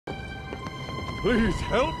Please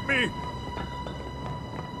help me!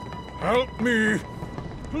 Help me!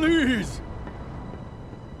 Please!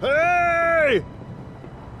 Hey!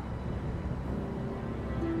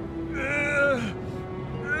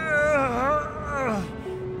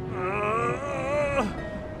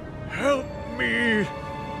 Help me!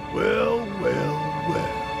 Well.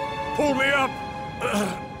 Pull me up!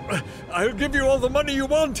 I'll give you all the money you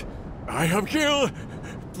want! I have killed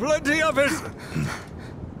plenty of it!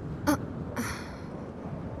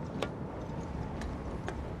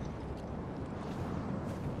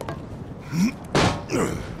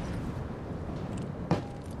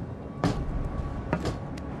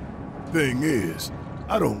 Thing is,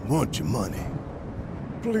 I don't want your money.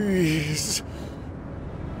 Please.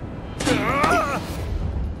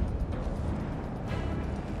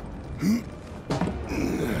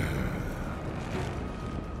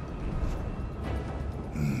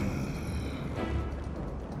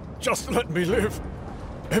 Just let me live.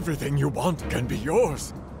 Everything you want can be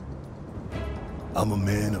yours. I'm a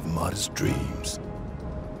man of modest dreams.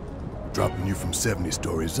 Dropping you from 70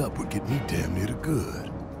 stories up would get me damn near to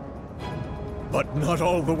good. But not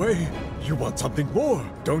all the way. You want something more,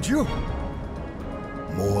 don't you?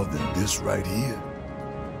 More than this right here?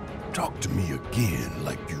 Talk to me again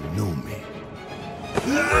like you know me.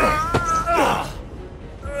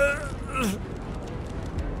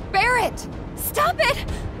 Barrett! Stop it!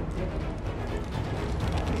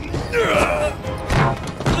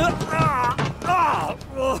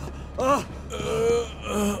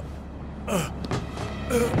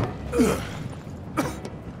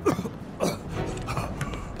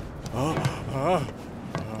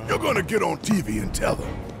 You're gonna get on TV and tell them.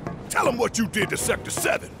 Tell them what you did to Sector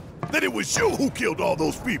 7. That it was you who killed all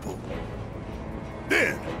those people.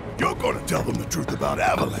 Then, you're gonna tell them the truth about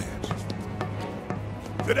Avalanche.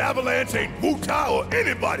 That Avalanche ain't Wu-Tai or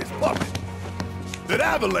anybody's puppet. That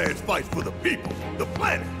Avalanche fights for the people, the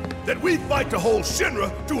planet. That we fight to hold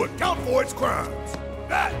Shinra to account for its crimes.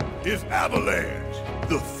 That is Avalanche,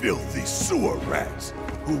 the filthy sewer rats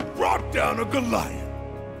who brought down a Goliath.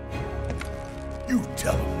 You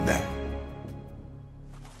tell them that.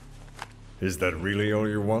 Is that really all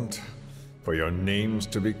you want? For your names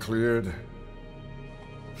to be cleared?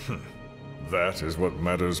 That is what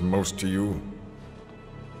matters most to you?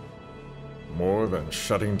 More than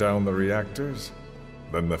shutting down the reactors?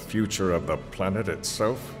 Than the future of the planet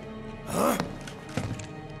itself? Huh?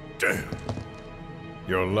 Damn.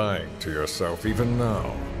 You're lying to yourself even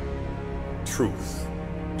now. Truth,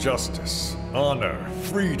 justice, honor,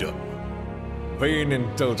 freedom. Vain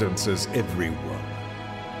indulgences everyone.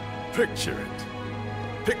 Picture it.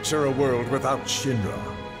 Picture a world without Shinra,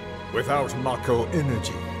 without Mako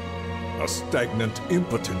energy. A stagnant,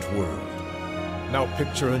 impotent world. Now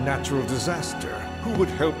picture a natural disaster. Who would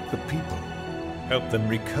help the people? Help them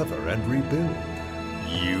recover and rebuild?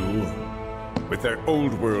 You? With their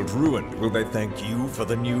old world ruined, will they thank you for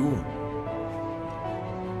the new?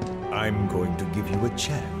 I'm going to give you a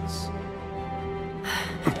chance.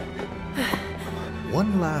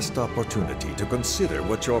 One last opportunity to consider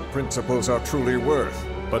what your principles are truly worth.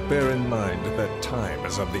 But bear in mind that time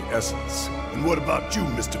is of the essence. And what about you,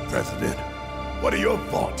 Mr. President? What are your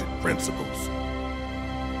vaunted principles?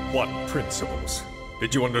 What principles?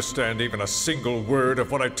 Did you understand even a single word of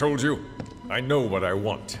what I told you? I know what I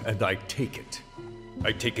want, and I take it.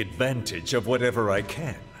 I take advantage of whatever I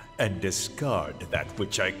can, and discard that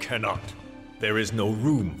which I cannot. There is no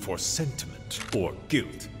room for sentiment or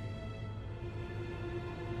guilt.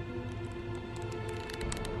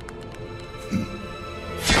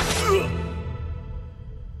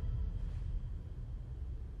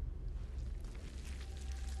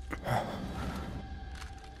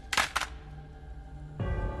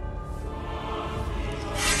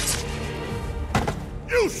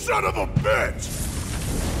 You son of a bitch!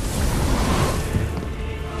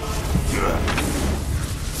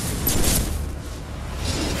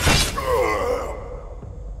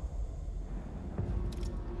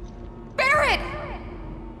 Barrett!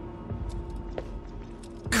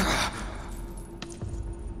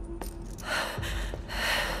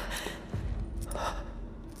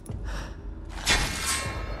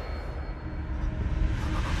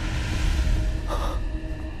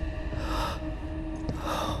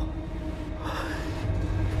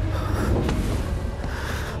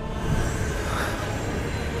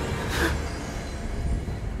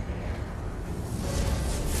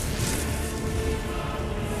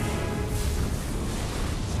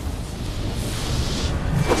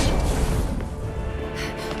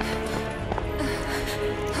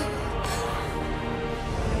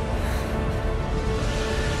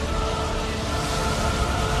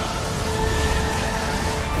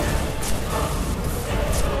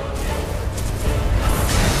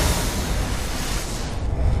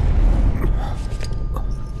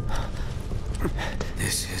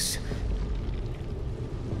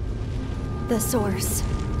 The source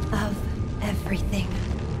of everything.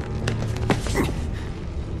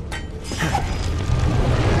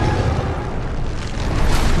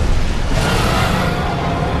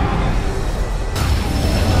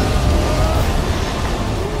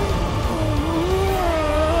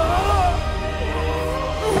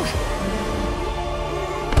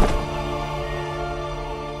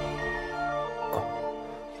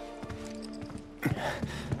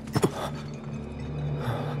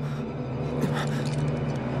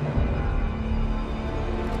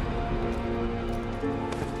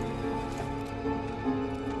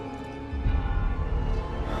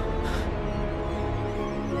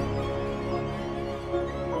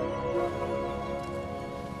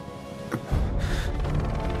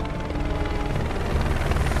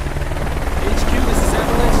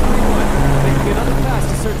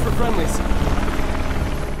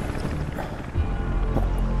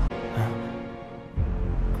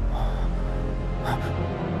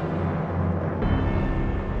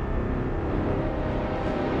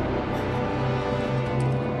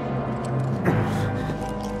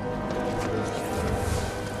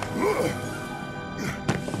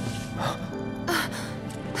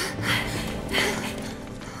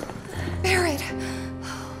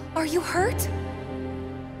 Are you hurt?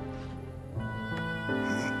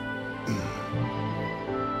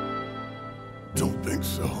 Don't think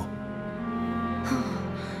so.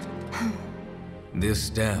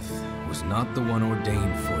 This death was not the one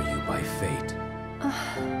ordained for you by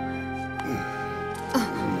fate.